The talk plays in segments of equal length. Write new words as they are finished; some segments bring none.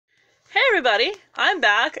everybody, I'm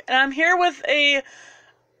back, and I'm here with a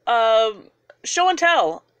show and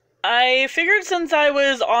tell. I figured since I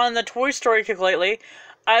was on the Toy Story kick lately,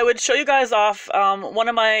 I would show you guys off one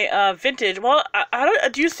of my vintage. Well, I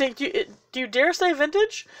don't. Do you dare say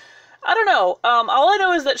vintage? I don't know. All I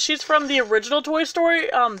know is that she's from the original Toy Story.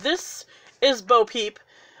 This is Bo Peep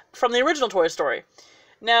from the original Toy Story.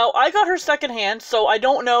 Now, I got her secondhand, so I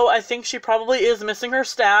don't know. I think she probably is missing her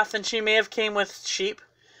staff, and she may have came with sheep.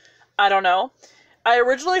 I don't know. I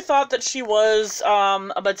originally thought that she was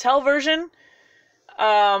a Mattel version,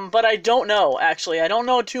 but I don't know, actually. I don't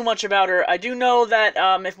know too much about her. I do know that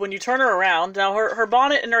when you turn her around, now her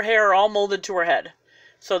bonnet and her hair are all molded to her head.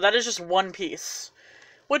 So that is just one piece,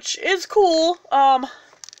 which is cool.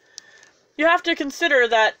 You have to consider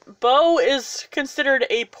that Bo is considered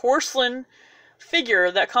a porcelain figure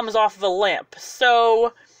that comes off of a lamp.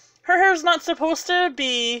 So her hair's not supposed to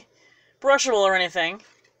be brushable or anything.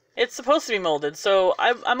 It's supposed to be molded, so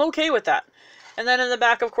I'm okay with that. And then in the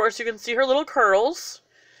back, of course, you can see her little curls.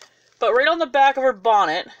 But right on the back of her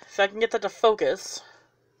bonnet, if I can get that to focus,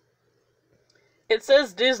 it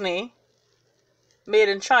says Disney, made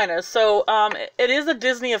in China. So it is a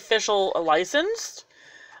Disney official licensed,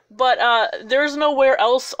 but there's nowhere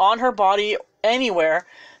else on her body anywhere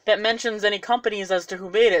that mentions any companies as to who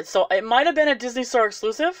made it. So it might have been a Disney Store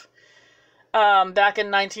exclusive back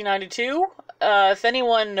in 1992. If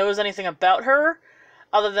anyone knows anything about her,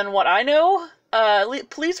 other than what I know,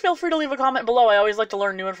 please feel free to leave a comment below. I always like to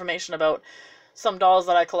learn new information about some dolls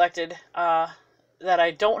that I collected that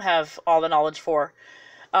I don't have all the knowledge for.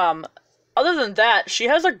 Other than that, she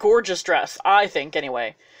has a gorgeous dress, I think,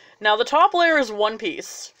 anyway. Now, the top layer is one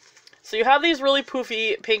piece. So you have these really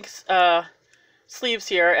poofy pink sleeves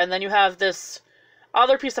here, and then you have this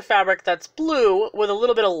other piece of fabric that's blue with a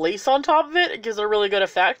little bit of lace on top of it. It gives it a really good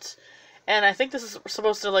effect. And I think this is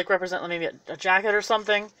supposed to, like, represent maybe a jacket or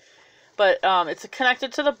something. But it's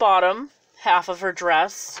connected to the bottom half of her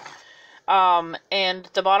dress. And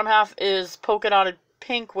the bottom half is polka dotted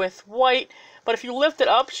pink with white. But if you lift it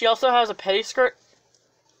up, she also has a pettiskirt.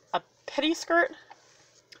 A pettiskirt?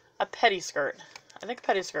 A pettiskirt. I think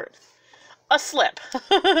pettiskirt. A slip.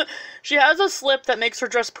 She has a slip that makes her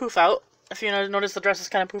dress poof out. If you notice, the dress is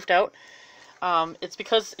kind of poofed out. It's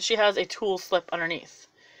because she has a tulle slip underneath.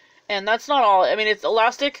 And that's not all. I mean, it's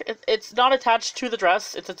elastic. It's not attached to the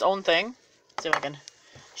dress. It's its own thing. Let's see if I can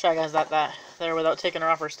show you guys that there without taking her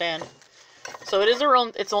off her stand. So it is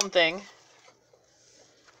its own thing.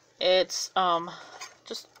 It's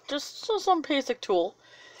just some basic tulle,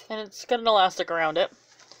 and it's got an elastic around it.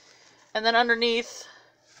 And then underneath,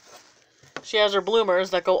 she has her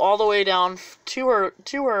bloomers that go all the way down to her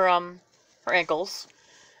ankles.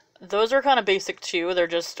 Those are kind of basic too. They're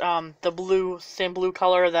just the same blue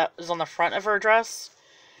color that is on the front of her dress.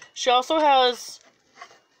 She also has,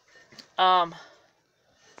 if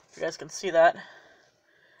you guys can see that,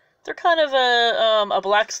 they're kind of a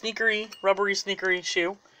black rubbery sneakery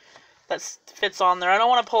shoe that fits on there. I don't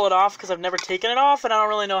want to pull it off because I've never taken it off, and I don't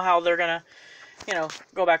really know how they're gonna,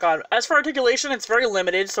 go back on. As for articulation, it's very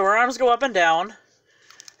limited, so her arms go up and down.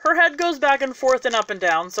 Her head goes back and forth and up and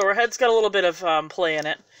down, so her head's got a little bit of play in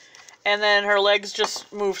it. And then her legs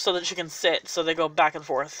just move so that she can sit, so they go back and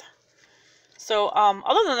forth. So,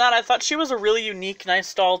 other than that, I thought she was a really unique,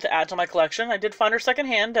 nice doll to add to my collection. I did find her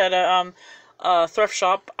secondhand at a thrift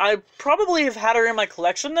shop. I probably have had her in my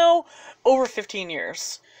collection, though, over 15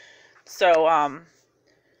 years. So,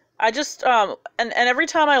 I just, and every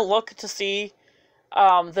time I look to see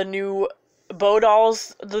the new Bo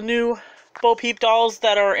dolls, the new Bo Peep dolls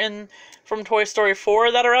that are from Toy Story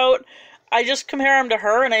 4 that are out, I just compare them to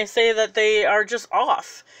her, and I say that they are just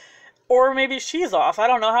off. Or maybe she's off. I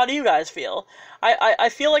don't know. How do you guys feel? I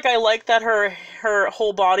feel like I like that her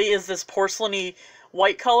whole body is this porcelain-y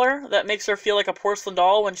white color that makes her feel like a porcelain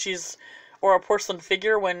doll or a porcelain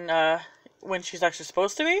figure when she's actually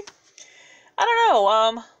supposed to be. I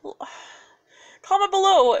don't know. Comment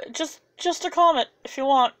below. Just a comment if you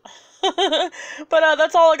want. But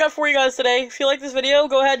that's all I got for you guys today. If you like this video,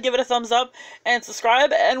 go ahead, give it a thumbs up, and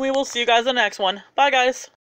subscribe, and we will see you guys in the next one. Bye, guys!